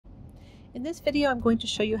In this video, I'm going to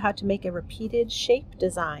show you how to make a repeated shape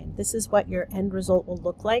design. This is what your end result will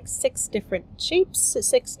look like. 6 different shapes,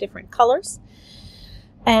 6 different colors.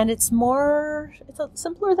 And it's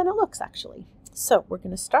simpler than it looks actually. So we're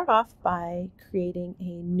going to start off by creating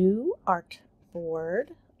a new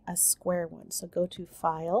artboard, a square one. So go to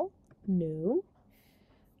File, New,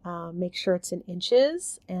 make sure it's in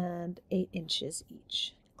inches and 8 inches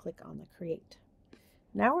each. Click on the Create.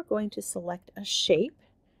 Now we're going to select a shape.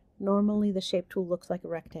 Normally the shape tool looks like a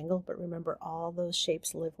rectangle, but remember all those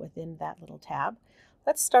shapes live within that little tab.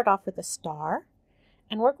 Let's start off with a star,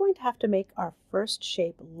 and we're going to have to make our first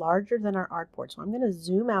shape larger than our artboard. So I'm going to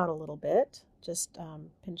zoom out a little bit, just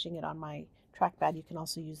pinching it on my trackpad. You can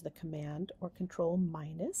also use the Command or Control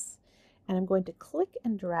minus, and I'm going to click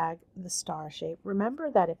and drag the star shape.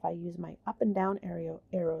 Remember that if I use my up and down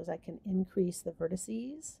arrows, I can increase the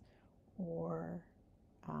vertices or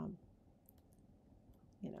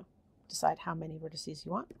decide how many vertices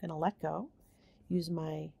you want. I'm going to let go, use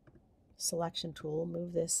my selection tool,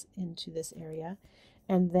 move this into this area,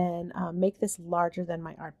 and then make this larger than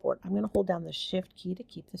my artboard. I'm going to hold down the Shift key to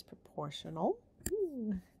keep this proportional.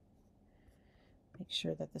 Make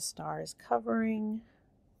sure that the star is covering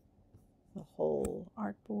the whole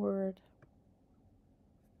artboard.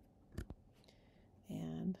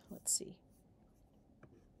 And let's see.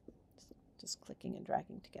 Just clicking and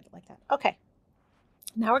dragging to get it like that. Okay.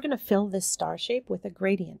 Now we're going to fill this star shape with a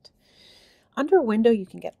gradient. Under Window, you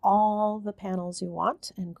can get all the panels you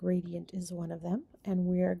want, and gradient is one of them. And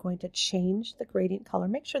we're going to change the gradient color.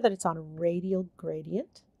 Make sure that it's on a radial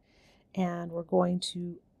gradient. And we're going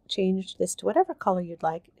to change this to whatever color you'd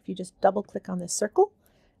like. If you just double click on this circle,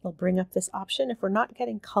 it'll bring up this option. If we're not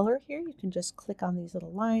getting color here, you can just click on these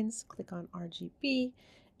little lines, click on RGB,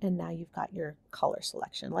 and now you've got your color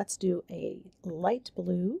selection. Let's do a light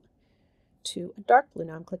blue to a dark blue.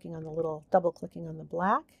 Now I'm clicking on the little, double clicking on the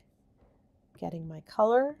black, getting my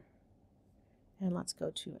color, and let's go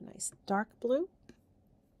to a nice dark blue.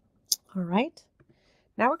 All right,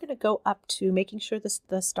 now we're going to go up to making sure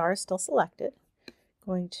the star is still selected.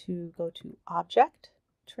 Going to go to Object,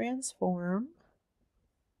 Transform,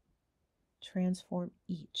 Transform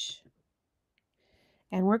Each.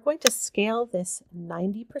 And we're going to scale this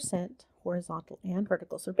 90% horizontal and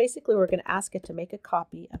vertical. So basically we're going to ask it to make a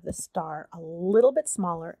copy of the star a little bit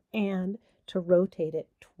smaller and to rotate it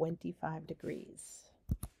 25 degrees.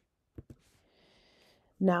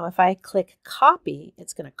 Now if I click copy,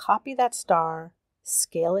 it's going to copy that star,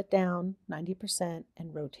 scale it down 90%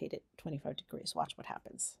 and rotate it 25 degrees. Watch what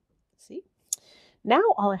happens. See? Now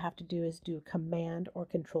all I have to do is do Command or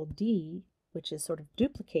Control D, which is sort of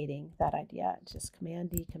duplicating that idea. It's just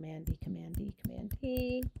Command D, Command D, Command D, Command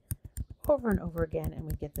D, over and over again, and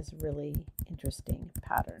we get this really interesting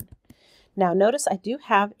pattern. Now notice I do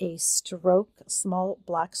have a stroke, small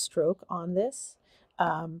black stroke on this.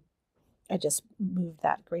 I just moved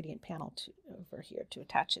that gradient panel over here to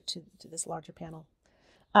attach it to this larger panel.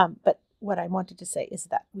 But what I wanted to say is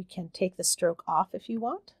that we can take the stroke off if you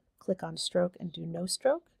want. Click on stroke and do no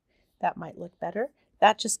stroke. That might look better.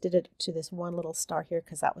 That just did it to this one little star here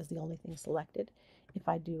because that was the only thing selected. If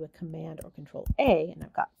I do a Command or Control A and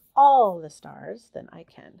I've got all the stars, then I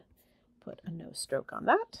can put a no stroke on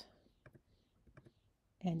that.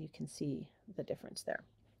 And you can see the difference there.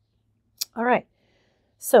 All right,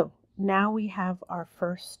 so now we have our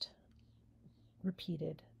first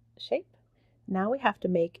repeated shape. Now we have to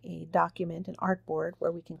make a document, an artboard,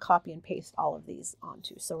 where we can copy and paste all of these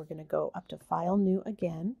onto. So we're going to go up to File, New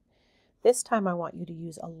again. This time I want you to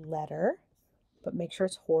use a letter, but make sure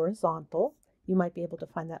it's horizontal. You might be able to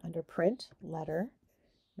find that under Print, Letter.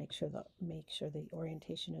 Make sure the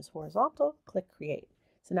orientation is horizontal. Click Create.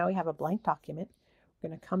 So now we have a blank document. We're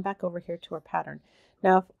going to come back over here to our pattern.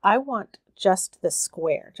 Now if I want just the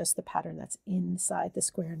square, just the pattern that's inside the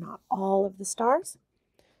square, not all of the stars,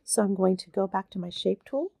 so I'm going to go back to my Shape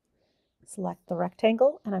tool, select the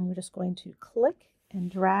rectangle, and I'm just going to click and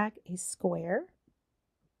drag a square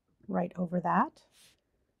right over that.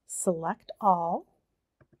 Select all,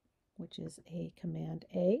 which is a Command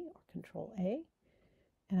A or Control A,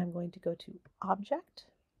 and I'm going to go to Object,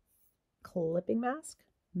 Clipping Mask,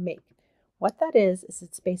 Make. What that is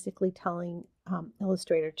it's basically telling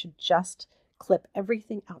Illustrator to just clip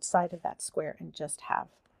everything outside of that square and just have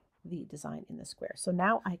the design in the square. So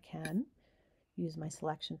now I can use my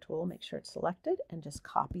selection tool, make sure it's selected, and just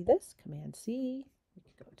copy this, Command C. You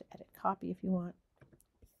can go to Edit Copy if you want,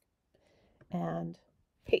 and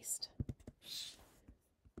paste.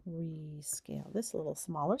 Rescale this a little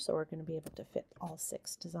smaller so we're going to be able to fit all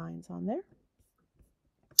 6 designs on there.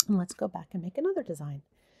 And let's go back and make another design.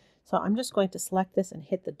 So I'm just going to select this and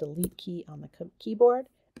hit the delete key on the keyboard,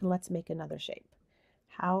 and let's make another shape.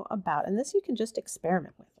 How about, and this you can just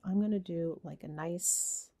experiment with. I'm going to do like a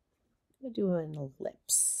nice, I'm going to do an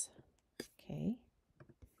ellipse. Okay.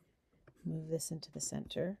 Move this into the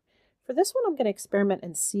center. For this one, I'm going to experiment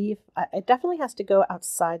and see if, it definitely has to go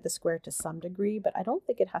outside the square to some degree, but I don't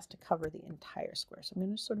think it has to cover the entire square. So I'm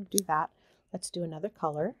going to sort of do that. Let's do another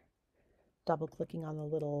color. Double clicking on the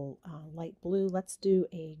little light blue. Let's do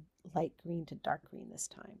a light green to dark green this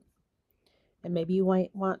time. And maybe you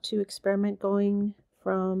might want to experiment going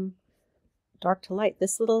from dark to light.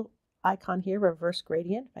 This little icon here, reverse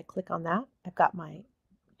gradient, if I click on that, I've got my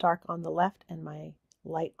dark on the left and my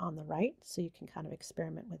light on the right, so you can kind of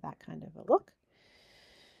experiment with that kind of a look.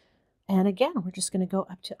 And again, we're just going to go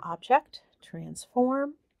up to Object,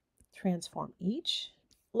 Transform, Transform Each.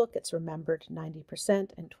 Look, it's remembered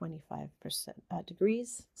 90% and 25%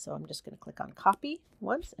 degrees. So I'm just going to click on Copy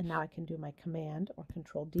once, and now I can do my Command or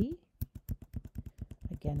Control D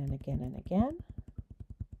again and again and again.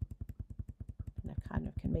 And I kind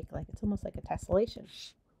of can make like, it's almost like a tessellation.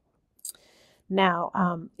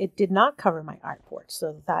 Now, it did not cover my artboard,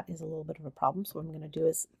 so that is a little bit of a problem. So what I'm going to do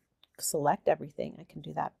is select everything. I can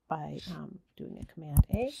do that by doing a Command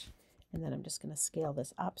A, and then I'm just going to scale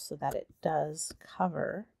this up so that it does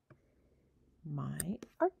cover my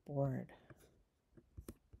artboard.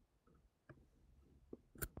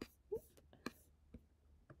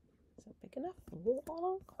 Is that big enough?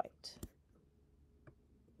 Not quite.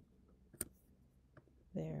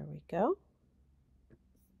 There we go.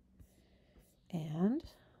 And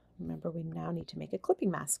remember, we now need to make a clipping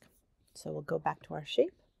mask. So we'll go back to our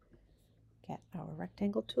shape, get our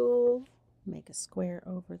rectangle tool, make a square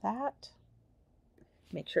over that.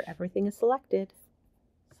 Make sure everything is selected.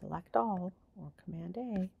 Select all or Command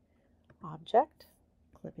A. Object,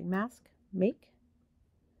 clipping mask, make.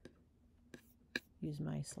 Use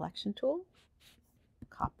my selection tool,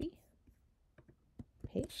 copy,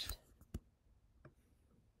 paste.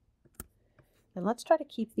 And let's try to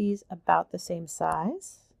keep these about the same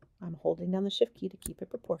size. I'm holding down the Shift key to keep it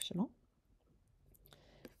proportional.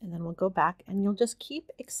 And then we'll go back and you'll just keep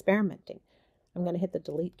experimenting. I'm going to hit the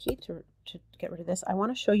delete key to get rid of this. I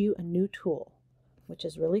want to show you a new tool, which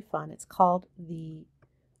is really fun. It's called the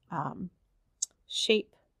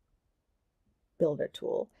Shape Builder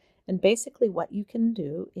tool. And basically what you can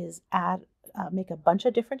do is make a bunch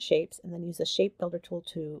of different shapes and then use the Shape Builder tool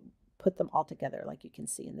to put them all together like you can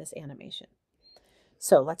see in this animation.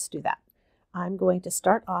 So let's do that. I'm going to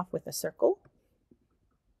start off with a circle,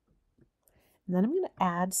 and then I'm going to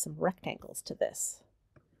add some rectangles to this.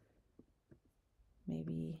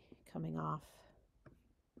 Maybe coming off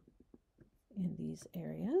in these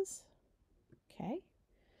areas. Okay.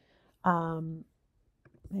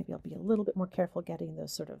 Maybe I'll be a little bit more careful getting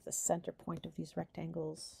those sort of the center point of these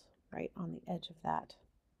rectangles right on the edge of that,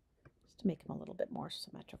 just to make them a little bit more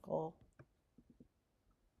symmetrical.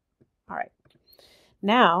 All right.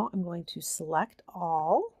 Now I'm going to select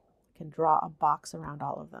all. I can draw a box around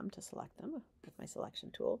all of them to select them with my selection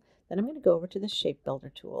tool. Then I'm going to go over to the Shape Builder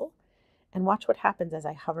tool and watch what happens as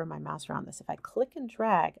I hover my mouse around this. If I click and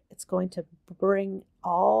drag, it's going to bring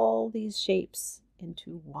all these shapes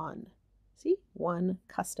into one. See? One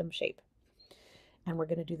custom shape. And we're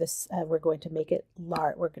going to do this, we're going to make it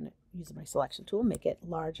large. We're going to use my selection tool, make it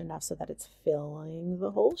large enough so that it's filling the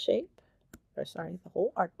whole shape, or sorry, the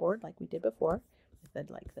whole artboard like we did before.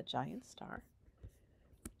 Like the giant star.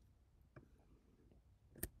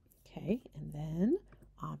 Okay, and then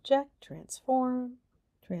Object, Transform,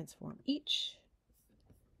 Transform Each,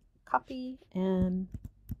 copy, and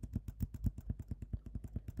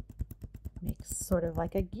make sort of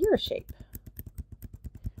like a gear shape.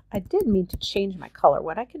 I did mean to change my color.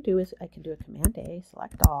 What I can do is I can do a Command A,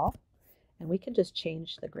 select all, and we can just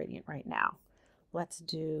change the gradient right now. Let's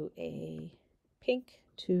do a pink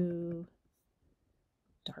to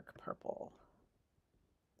dark purple.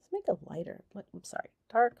 Let's make a lighter,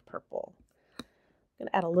 dark purple. I'm going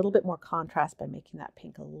to add a little bit more contrast by making that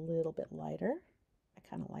pink a little bit lighter. I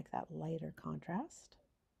kind of like that lighter contrast.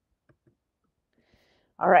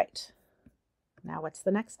 All right, now what's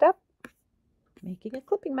the next step? Making a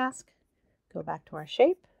clipping mask. Go back to our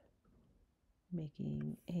shape,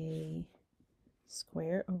 making a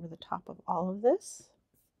square over the top of all of this.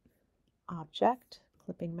 Object,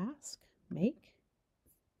 clipping mask, make.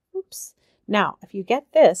 Oops. Now, if you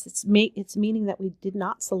get this, it's meaning that we did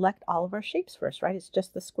not select all of our shapes first, right? It's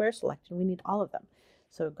just the square selection. We need all of them.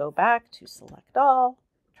 So go back to select all.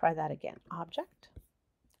 Try that again. Object,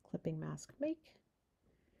 clipping mask, make.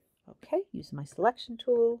 Okay, use my selection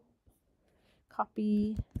tool.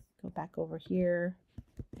 Copy. Go back over here.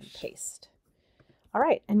 and paste. All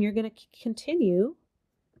right, and you're going to continue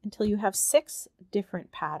until you have 6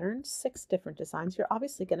 different patterns, 6 different designs. You're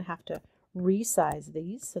obviously going to have to resize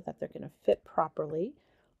these so that they're going to fit properly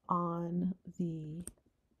on the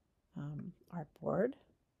artboard.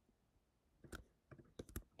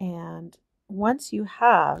 And once you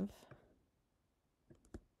have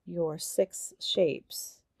your 6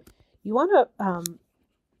 shapes, you want to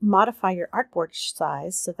modify your artboard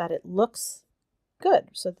size so that it looks good,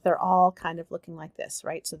 so that they're all kind of looking like this,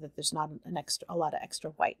 right? So that there's not a lot of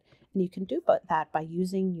extra white. And you can do that by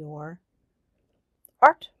using your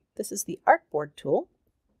art. This is the artboard tool,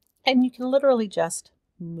 and you can literally just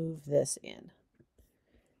move this in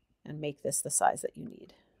and make this the size that you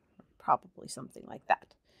need, probably something like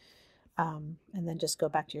that. And then just go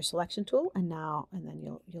back to your selection tool, and then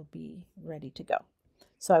you'll be ready to go.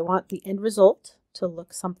 So I want the end result to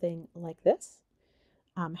look something like this.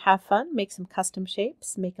 Have fun, make some custom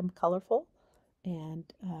shapes, make them colorful, and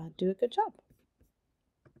do a good job.